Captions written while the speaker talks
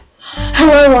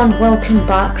Hello and welcome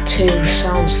back to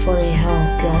Sounds Funny.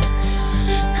 Oh god,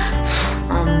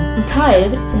 I'm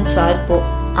tired inside, but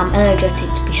I'm energetic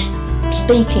to be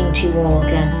speaking to you all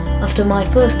again after my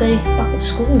first day back at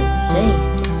school. Hey,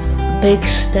 big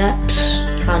steps,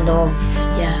 kind of,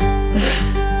 yeah.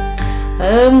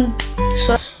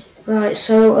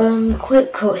 So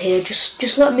quick cut here.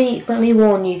 Just let me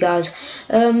warn you guys.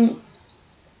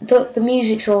 The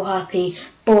music's all happy,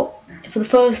 but for the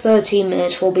first 13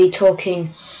 minutes we'll be talking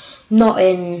not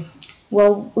in,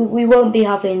 well, we won't be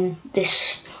having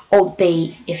this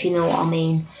upbeat, if you know what I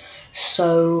mean.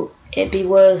 So it'd be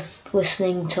worth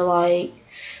listening to, like,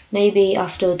 maybe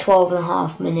after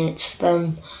 12.5 minutes.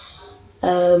 Then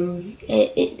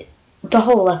the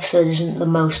whole episode isn't the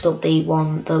most upbeat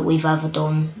one that we've ever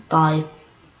done by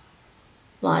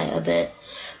like a bit,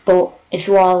 but if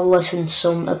you want to listen to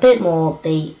some a bit more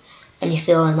upbeat and you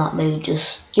feel in that mood,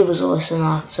 just give us a listen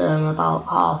at about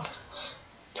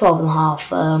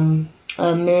 12.5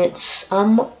 minutes.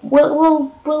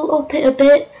 We'll up it a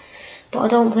bit, but I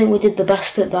don't think we did the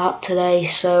best at that today.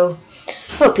 So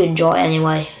hope you enjoy it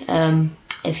anyway.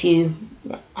 If you,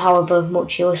 however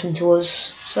much you listen to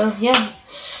us. So yeah,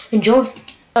 enjoy.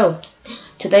 So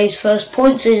today's first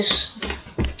point is,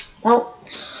 well,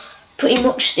 pretty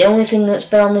much the only thing that's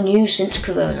been on the news since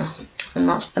Corona, and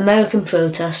that's American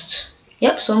protests.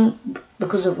 Yep, some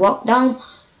because of lockdown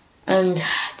and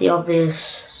the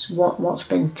obvious what's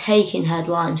been taking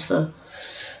headlines for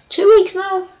 2 weeks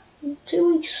now. 2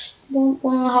 weeks, one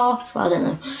and a half, I don't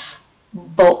know.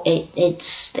 But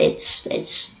it's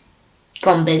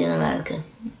gone big in America.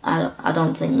 I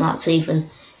don't think that's even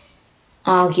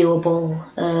arguable.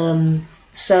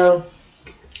 So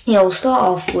yeah, we'll start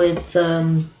off with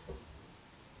the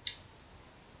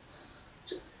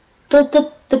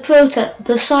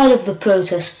side of the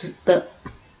protests that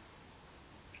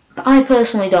I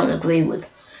personally don't agree with,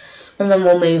 and then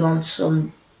we'll move on to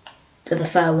some of the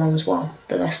fair ones. Well,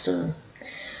 the rest of them,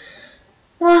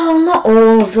 well, not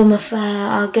all of them are fair.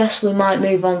 I guess we might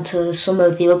move on to some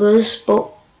of the others,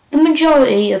 but the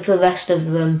majority of the rest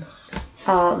of them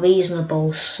are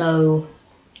reasonable. So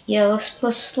yeah,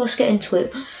 let's get into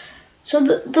it. So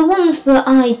the ones that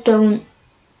I don't,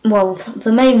 well,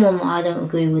 the main one that I don't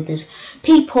agree with is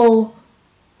people.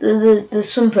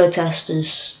 There's some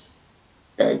protesters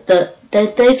that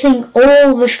they think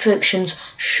all restrictions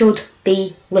should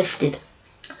be lifted.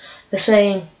 They're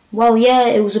saying, well, yeah,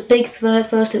 it was a big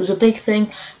threat first, it was a big thing,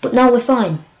 but now we're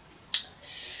fine.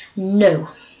 No,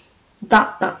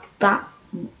 but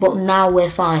now we're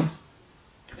fine.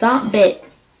 That bit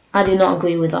I do not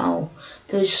agree with at all.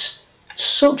 There's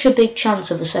such a big chance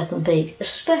of a second peak,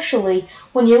 especially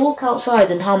when you look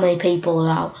outside and how many people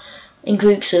are out in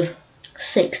groups of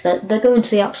 6. They're going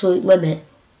to the absolute limit.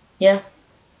 Yeah,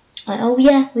 like, oh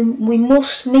yeah, we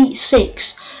must meet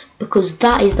 6 because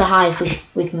that is the highest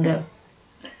we can go.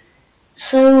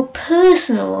 So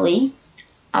personally,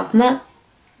 I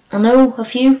know a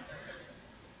few.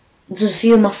 There's a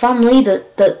few in my family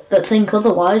that think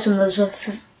otherwise, and there's a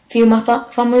few in my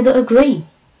family that agree.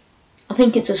 I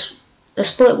think it's a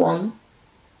split one,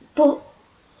 but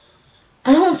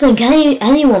I don't think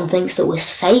anyone thinks that we're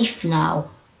safe now.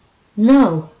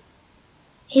 No,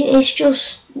 it's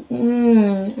just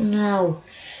no,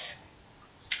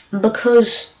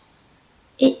 because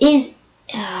it is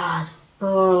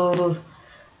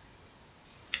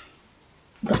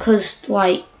because,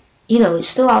 like, you know, it's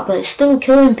still out there, it's still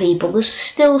killing people. There's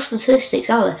still statistics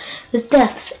out there. There's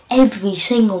deaths every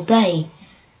single day,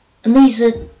 and these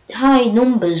are high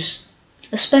numbers,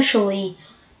 especially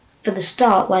for the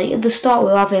start. Like at the start,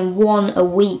 we were having 1 a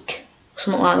week,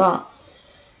 something like that.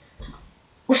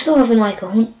 We're still having like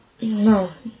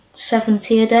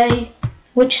 70 a day,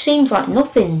 which seems like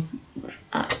nothing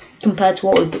compared to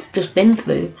what we've just been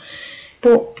through.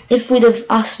 But if we'd have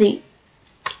asked the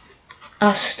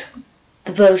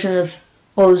version of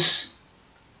us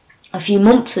a few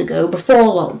months ago, before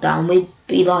lockdown, we'd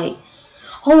be like,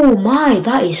 oh my,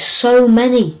 that is so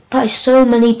many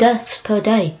deaths per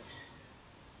day,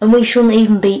 and we shouldn't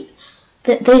even be,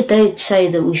 they'd say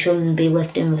that we shouldn't be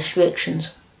lifting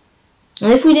restrictions.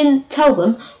 And if we didn't tell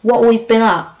them what we've been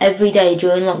at every day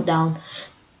during lockdown,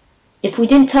 if we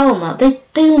didn't tell them that,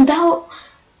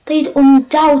 they'd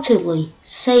undoubtedly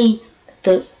say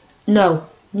that no.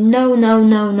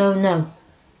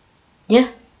 Yeah,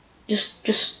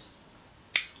 just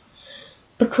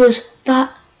because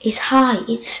that is high.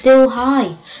 It's still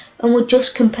high, and we're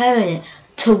just comparing it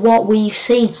to what we've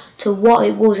seen, to what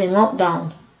it was in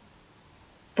lockdown.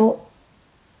 But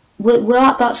we're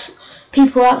at that.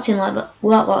 People acting like that.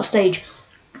 We're at that stage,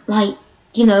 like,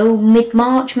 you know,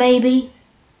 mid-March maybe.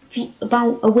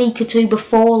 about a week or two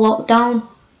before lockdown.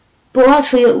 But we're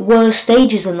actually at worse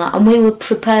stages than that, and we were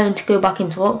preparing to go back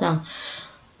into lockdown.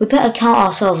 We better count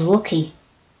ourselves lucky,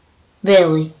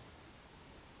 really.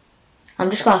 I'm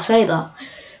just gonna say that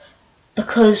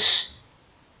because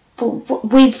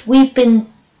we've been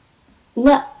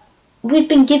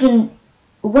given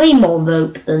way more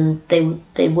rope than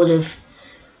they would have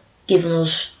given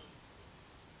us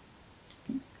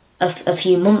a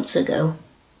few months ago.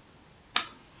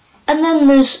 And then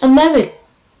there's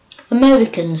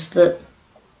Americans that,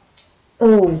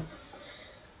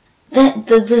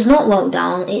 there's not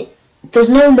lockdown. There's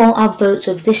no more adverts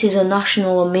of this is a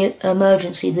national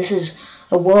emergency, this is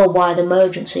a worldwide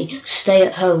emergency, stay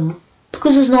at home,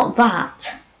 because there's not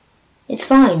that. It's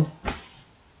fine.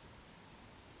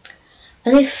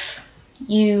 And if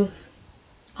you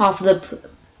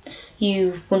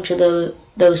bunch of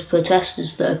those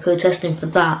protesters that are protesting for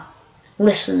that,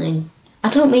 listening, I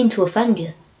don't mean to offend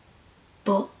you,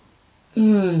 but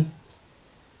I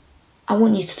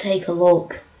want you to take a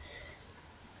look.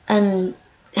 And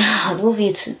I'd love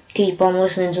you to keep on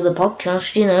listening to the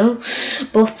podcast,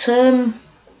 but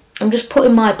I'm just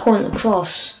putting my point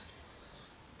across,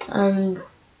 and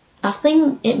I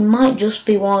think it might just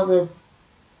be one of the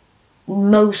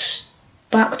most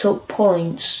backed up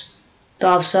points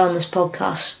that I've said on this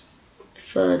podcast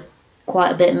for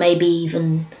quite a bit, maybe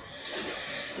even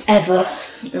ever,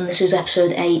 and this is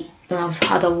episode 8, and I've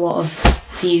had a lot of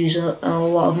views, and a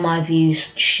lot of my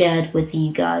views shared with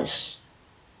you guys,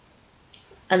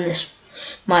 and this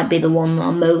might be the one that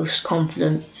I'm most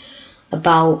confident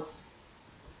about,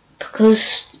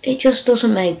 because it just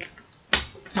doesn't make,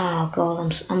 oh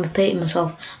god, I'm repeating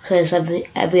myself, I say this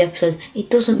every episode, it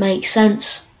doesn't make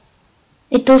sense.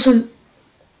 It doesn't.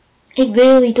 It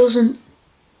really doesn't.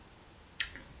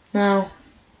 Now,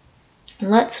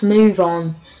 let's move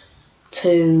on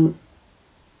to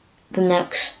the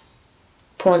next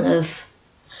point of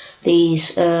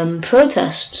these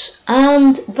protests,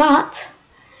 and that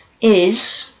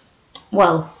is,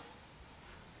 well,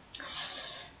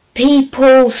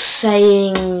 people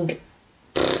saying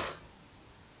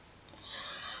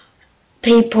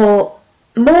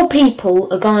more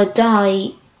people are gonna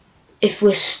die if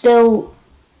we're still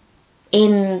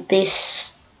in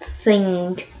this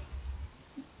thing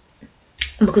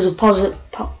because of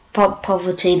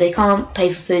poverty. They can't pay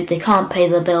for food, they can't pay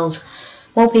their bills.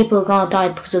 More people are gonna die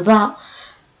because of that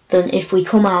than if we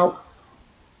come out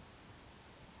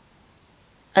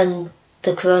and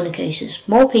the corona cases.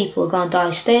 More people are gonna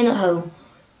die staying at home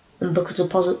and because of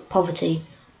poverty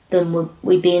than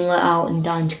we being let out and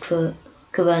dying to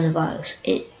coronavirus.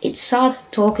 It's sad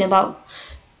talking about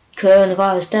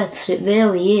coronavirus deaths, it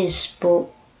really is, but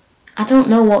I don't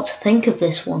know what to think of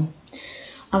this one.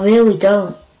 I really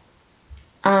don't.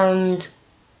 And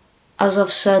as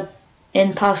I've said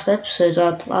in past episodes,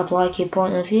 I'd like your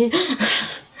point of view.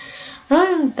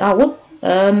 I would,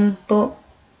 but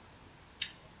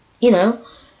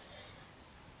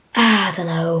I don't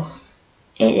know.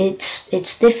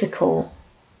 It's difficult,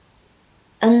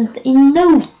 and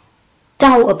no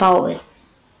doubt about it,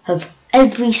 have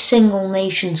every single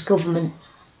nation's government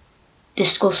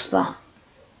discussed that.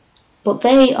 But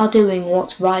they are doing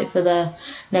what's right for their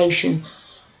nation.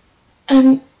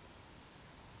 And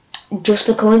just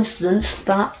a coincidence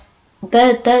that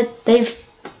they've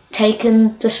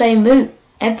taken the same route.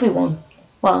 Everyone.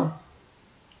 Well,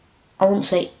 I wouldn't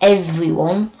say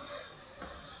everyone,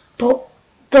 but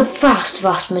the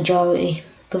vast majority.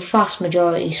 The vast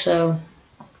majority. So,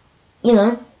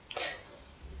 it's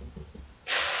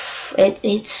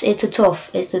a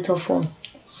tough one.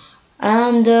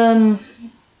 And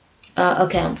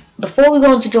okay, before we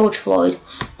go on to George Floyd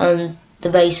and the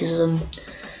racism,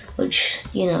 which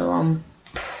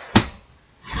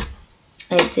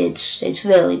it's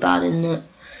really bad, isn't it?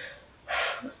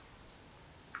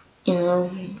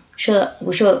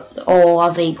 We should all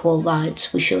have equal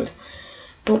rights. We should.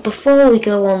 But before we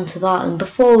go on to that, and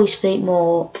before we speak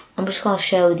more, I'm just going to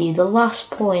share with you the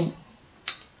last point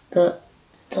that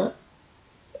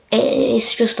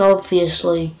it's just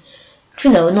obviously,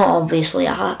 not obviously,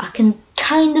 I can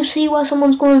kind of see where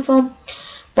someone's going from,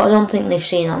 but I don't think they've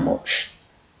seen how much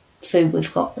food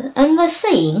we've got. And they're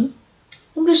saying,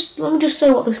 let me just say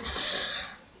what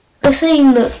they're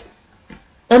saying, that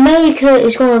America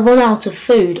is going to run out of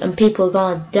food and people are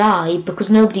going to die because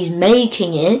nobody's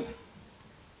making it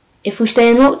if we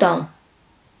stay in lockdown.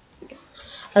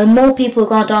 And more people are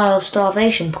going to die of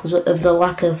starvation because of the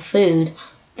lack of food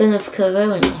than of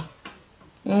corona.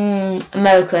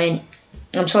 America ain't,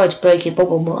 I'm sorry to break your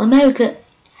bubble, but America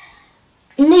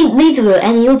Neither are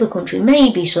any other country.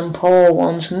 Maybe some poor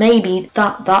ones, maybe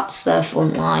that's their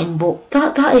front line, but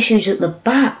that issue's at the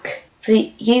back.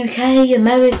 The UK,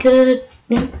 America,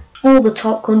 all the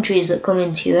top countries that come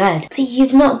into your head. See,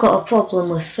 you've not got a problem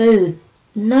with food.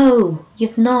 No,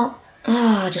 you've not.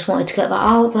 I just wanted to get that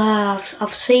out there.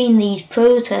 I've seen these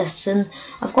protests and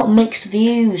I've got mixed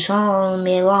views. My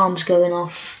alarm's going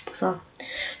off because I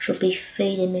should be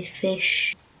feeding me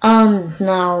fish. And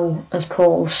now, of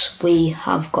course, we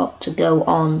have got to go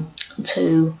on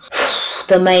to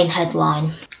the main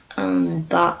headline, and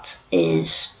that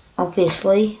is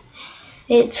obviously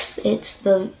it's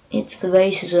the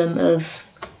racism of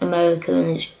America,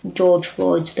 and it's George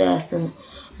Floyd's death and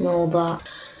all that.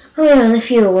 Oh yeah, and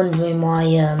if you were wondering why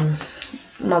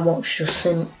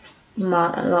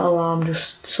my alarm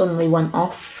just suddenly went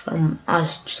off, I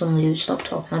suddenly stopped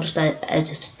talking. I just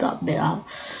edited that bit out.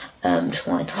 Just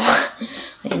wanted to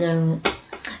let you know,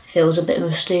 it feels a bit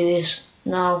mysterious.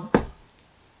 Now,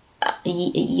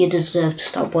 you deserve to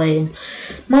stop waiting.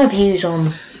 My views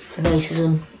on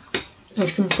racism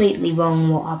is completely wrong.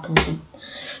 What happened to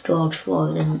George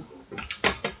Floyd, and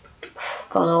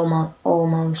God, all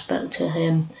my respect to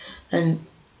him and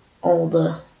all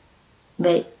the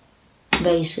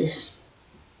racist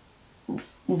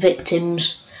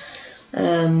victims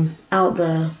out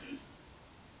there.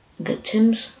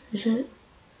 Victims, is it?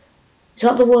 Is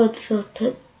that the word for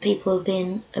people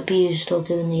being abused or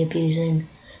doing the abusing?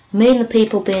 I mean the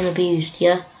people being abused,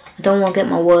 yeah? I don't want to get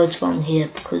my words wrong here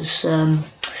because that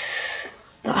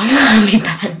might be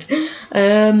bad.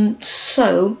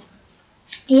 So,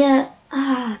 yeah,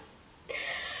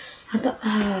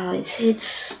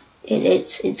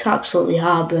 it's absolutely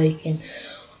heartbreaking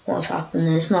what's happened.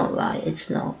 It's not right, it's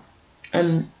not.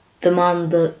 And the man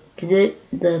that did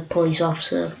it, the police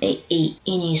officer, he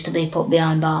needs to be put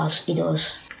behind bars, he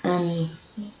does.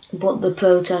 But the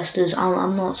protesters,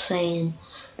 I'm not saying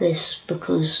this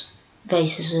because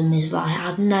racism is right,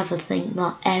 I'd never think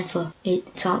that, ever.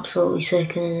 It's absolutely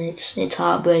sickening, it's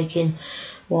heartbreaking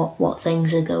what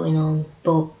things are going on,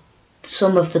 but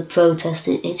some of the protests,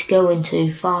 it's going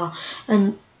too far,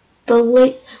 and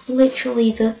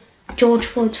literally the George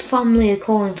Floyd's family are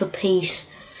calling for peace.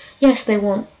 Yes, they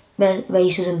want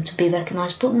racism to be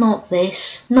recognised, but not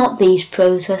these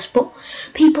protests. But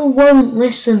people won't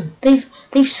listen. They've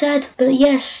said that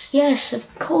yes,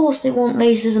 of course they want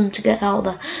racism to get out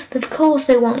there. Of course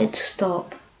they want it to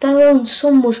stop. Their own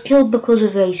son was killed because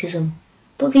of racism,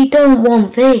 but they don't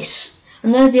want this,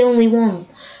 and they're the only ones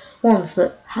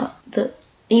that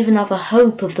even have a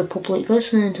hope of the public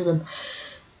listening to them,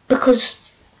 because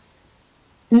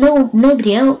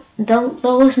nobody else, they'll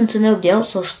listen to nobody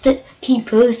else, they'll keep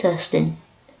protesting,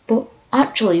 but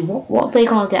actually what are they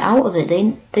going to get out of it?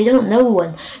 They don't know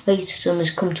when racism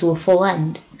has come to a full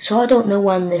end, so I don't know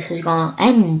when this is going to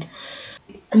end.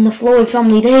 And the Floyd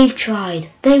family, they've tried,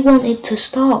 they want it to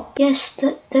stop. Yes,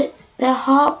 they're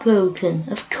heartbroken,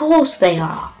 of course they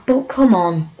are, but come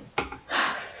on.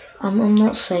 I'm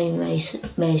not saying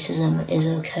racism is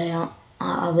okay,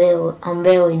 I'm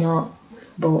really not.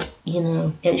 But, you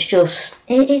know, it's just,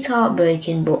 it's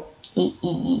heartbreaking, but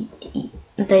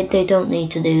they don't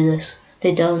need to do this.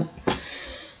 They don't.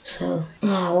 So,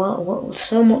 well,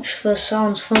 so much for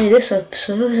Sounds Funny this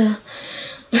episode.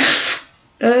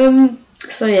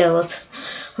 So yeah, let's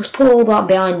put all that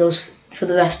behind us for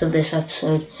the rest of this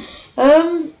episode.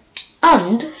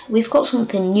 And we've got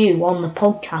something new on the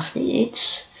podcast.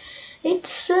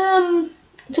 It's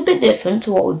a bit different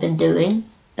to what we've been doing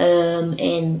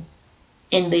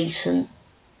in recent,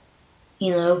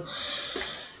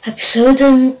 episodes,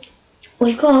 and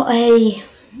we've got a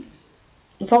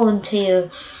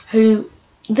volunteer who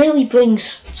really brings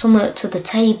something to the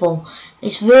table.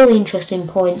 It's really interesting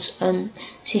points, and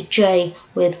this is Jay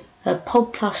with her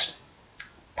podcast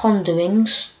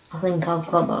Ponderings. I think I've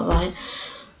got that right.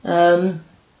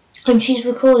 And she's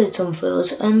recorded some for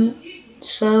us, and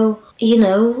so,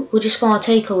 we're just going to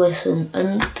take a listen,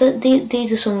 and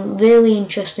these are some really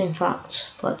interesting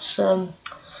facts. Let's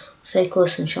take a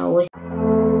listen, shall we?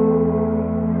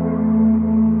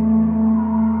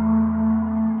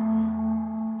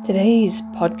 Today's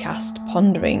podcast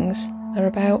ponderings are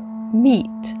about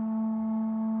meat,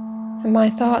 and my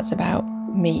thoughts about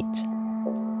meat.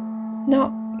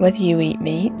 Not whether you eat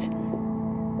meat,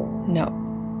 not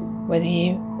whether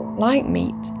you like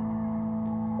meat,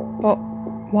 but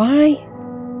why?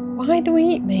 Why do we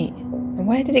eat meat? And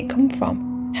where did it come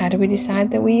from? How do we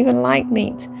decide that we even like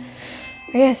meat?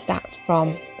 I guess that's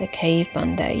from the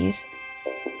caveman days,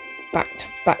 back to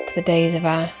the days of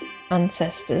our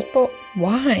ancestors. But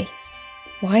why?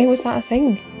 Why was that a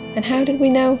thing? And how did we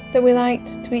know that we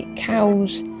liked to eat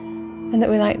cows and that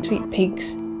we liked to eat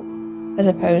pigs as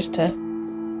opposed to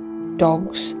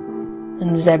dogs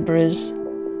and zebras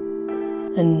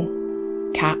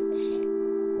and cats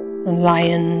and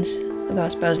lions? Although I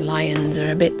suppose lions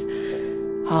are a bit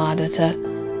harder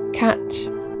to catch.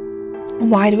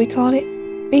 Why do we call it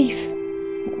beef?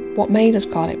 What made us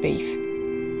call it beef?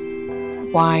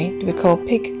 Why do we call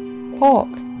pig pork?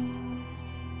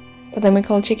 But then we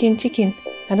call chicken chicken.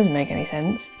 That doesn't make any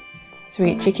sense. So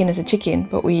we eat chicken as a chicken,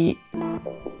 but we eat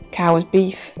cow as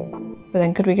beef. But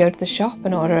then could we go to the shop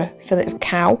and order a fillet of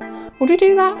cow? Would we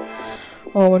do that?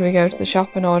 Or would we go to the shop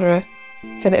and order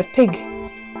a fillet of pig?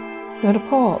 Go to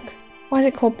pork. Why is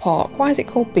it called pork? Why is it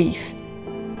called beef?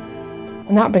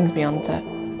 And that brings me on to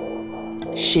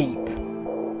sheep.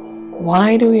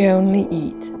 Why do we only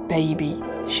eat baby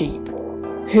sheep?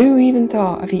 Who even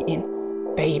thought of eating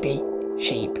baby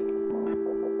sheep?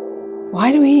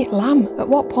 Why do we eat lamb? At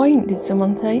what point did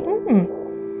someone say,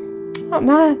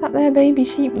 that there baby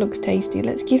sheep looks tasty,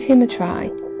 let's give him a try?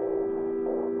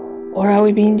 Or are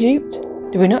we being duped?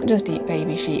 Do we not just eat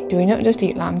baby sheep? Do we not just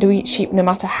eat lamb? Do we eat sheep no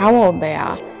matter how old they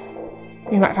are?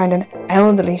 You might find an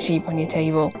elderly sheep on your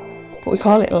table, but we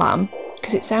call it lamb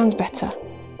because it sounds better.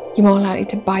 You're more likely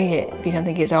to buy it if you don't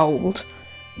think it's old.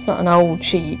 It's not an old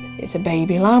sheep, it's a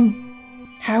baby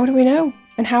lamb. How do we know?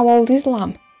 And how old is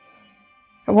lamb?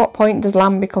 At what point does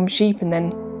lamb become sheep and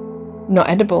then not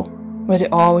edible? Or is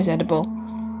it always edible?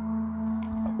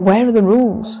 Where are the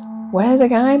rules? Where are the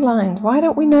guidelines? Why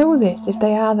don't we know this if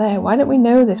they are there? Why don't we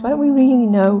know this? Why don't we really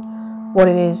know what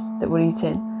it is that we're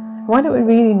eating? Why don't we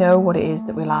really know what it is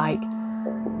that we like?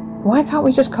 Why can't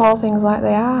we just call things like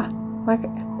they are? Like,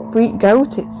 if we eat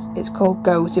goat, it's called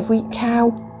goat. If we eat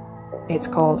cow, it's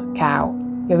called cow.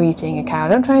 You're eating a cow.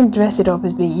 Don't try and dress it up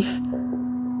as beef.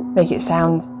 Make it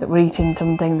sound that we're eating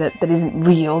something that isn't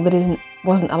real, that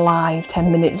wasn't alive 10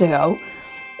 minutes ago.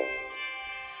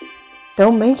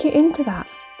 Don't make it into that.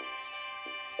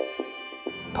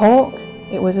 Pork,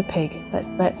 it was a pig.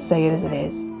 Let's say it as it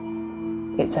is.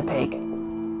 It's a pig.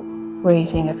 We're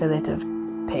eating a fillet of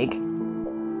pig.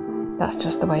 That's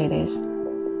just the way it is.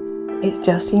 It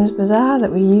just seems bizarre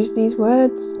that we use these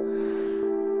words.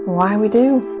 Why we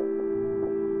do.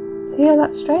 So yeah,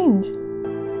 that's strange.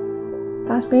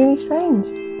 That's really strange.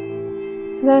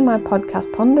 So they're my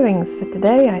podcast ponderings for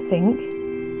today, I think.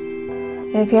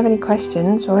 And if you have any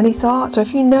questions or any thoughts, or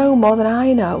if you know more than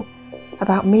I know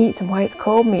about meat and why it's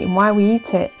called meat and why we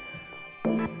eat it,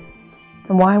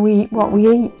 and why we eat what we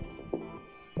eat,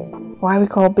 why we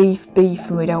call beef beef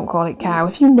and we don't call it cow,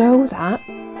 if you know that,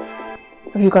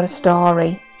 or if you've got a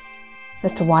story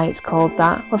as to why it's called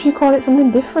that, or if you call it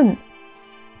something different,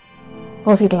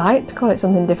 or if you'd like to call it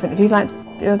something different, if you'd like to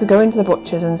be able to go into the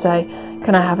butcher's and say,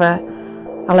 can I have a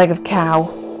leg of cow,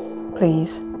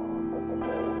 please?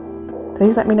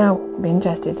 Please let me know. I'd be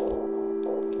interested.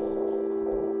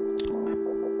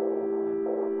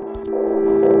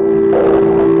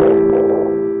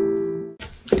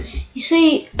 You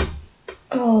see,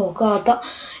 oh god,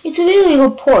 it's a really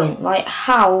good point. Like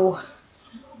how,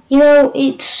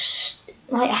 it's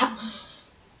like I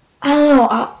don't know.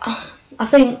 I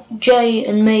think Jay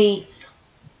and me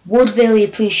would really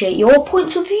appreciate your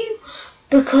points of view,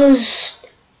 because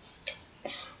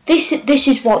this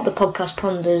is what the podcast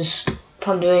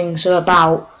ponderings are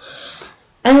about,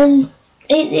 and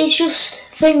it's just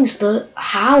things that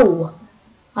how,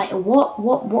 like what.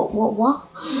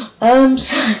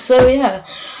 So yeah,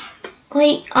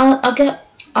 like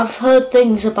I've heard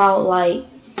things about like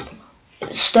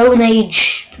Stone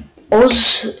Age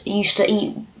us used to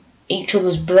eat each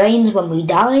other's brains when we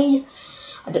died.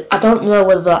 I don't know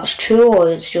whether that's true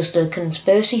or it's just a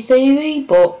conspiracy theory,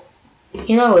 but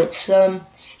it's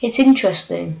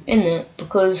interesting, isn't it?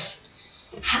 Because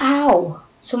how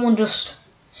someone just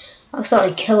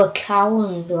accidentally kill a cow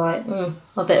and be like, I'm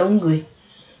a bit hungry,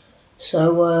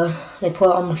 so they put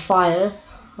it on the fire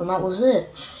and that was it.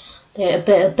 They ate a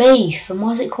bit of beef, and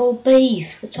why is it called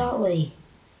beef exactly?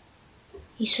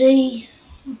 You see,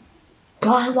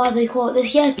 why do they call it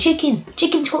this? Yeah, chicken.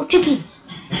 Chicken's called chicken.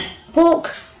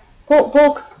 Pork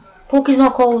is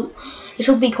not called. It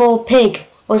should be called pig.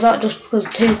 Or is that just because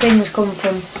two things come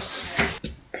from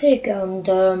pig and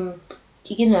and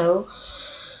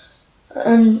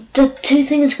the two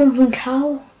things come from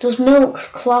cow? Does milk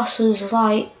class as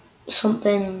like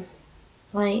something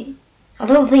like? I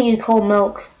don't think you'd call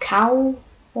milk cow,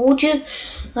 or would you?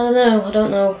 I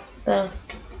don't know the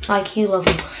IQ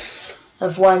level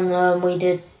of when we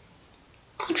did.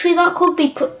 Actually, that could be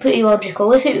pretty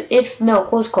logical. If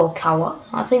milk was called cow,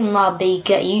 I think that'd be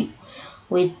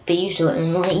we'd be used to it,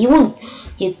 and like you wouldn't,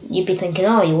 you'd be thinking,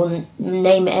 oh, you wouldn't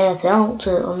name it anything else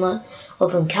other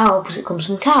than cow because it comes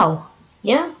from cow,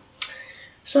 yeah.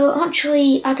 So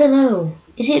actually, I don't know.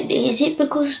 Is it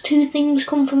because two things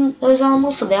come from those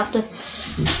animals, so they have to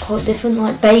call it different,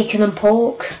 like bacon and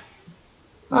pork?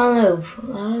 I don't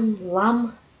know.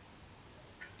 Lamb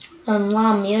and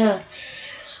lamb, yeah.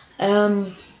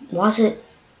 Was it?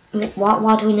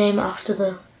 Why do we name it after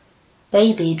the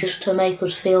baby? Just to make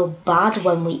us feel bad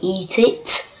when we eat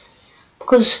it?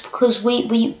 Because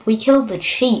we killed the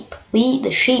sheep. We eat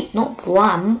the sheep, not the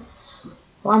lamb.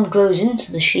 Lamb grows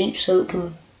into the sheep so it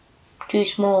can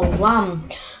produce more lamb.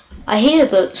 I hear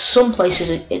that some places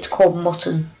it's called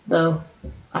mutton, though.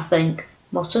 I think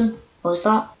mutton. Or is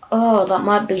that? Oh, that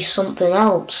might be something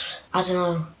else. I don't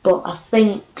know. But I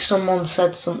think someone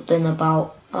said something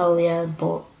about, oh yeah,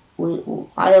 but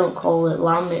I don't call it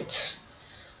lamb. It's,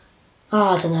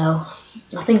 oh, I don't know.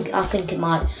 I think it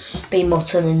might be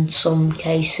mutton in some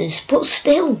cases. But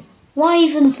still, why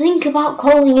even think about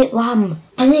calling it lamb?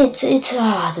 And it's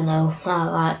I don't know.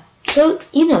 Like, so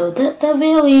you know they're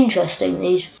really interesting.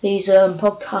 These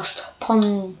podcast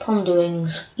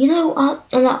ponderings. You know,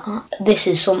 this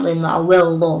is something that I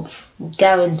will love,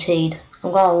 guaranteed.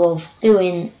 I'm gonna love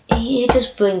doing. It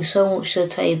just brings so much to the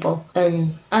table,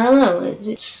 and I don't know.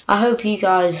 It's. I hope you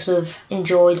guys have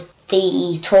enjoyed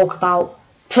the talk about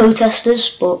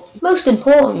protesters, but most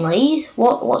importantly,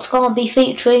 what's gonna be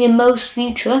featuring in most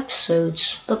future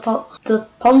episodes, the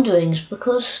ponderings,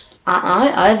 because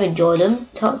I've enjoyed them.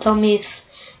 Tell me if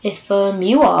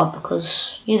you are,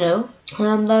 because you know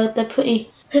they're pretty.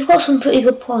 They've got some pretty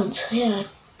good points. Yeah.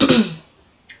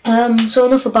 So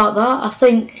enough about that. I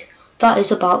think that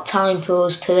is about time for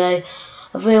us today.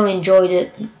 I've really enjoyed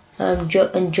it.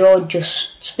 Enjoyed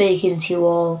just speaking to you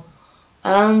all,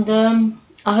 and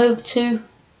I hope to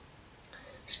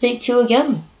speak to you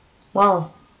again.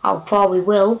 Well, I probably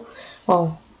will.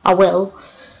 Well, I will.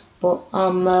 But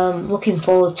I'm looking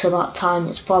forward to that time.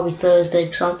 It's probably Thursday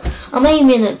because I'm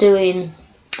aiming at doing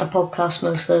a podcast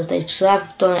most Thursdays. So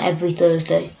I've done it every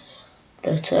Thursday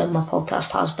that my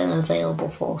podcast has been available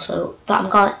for. So that I'm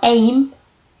gonna aim.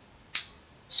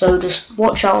 So just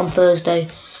watch out on Thursday.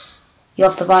 You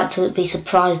have the right to be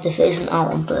surprised if it isn't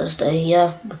out on Thursday,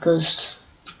 yeah, because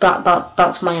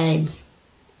that's my aim.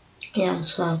 Yeah,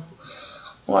 so I'm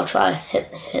gonna try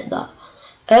hit that.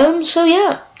 So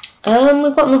yeah.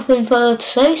 We've got nothing further to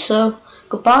say, so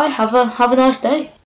goodbye, have a nice day.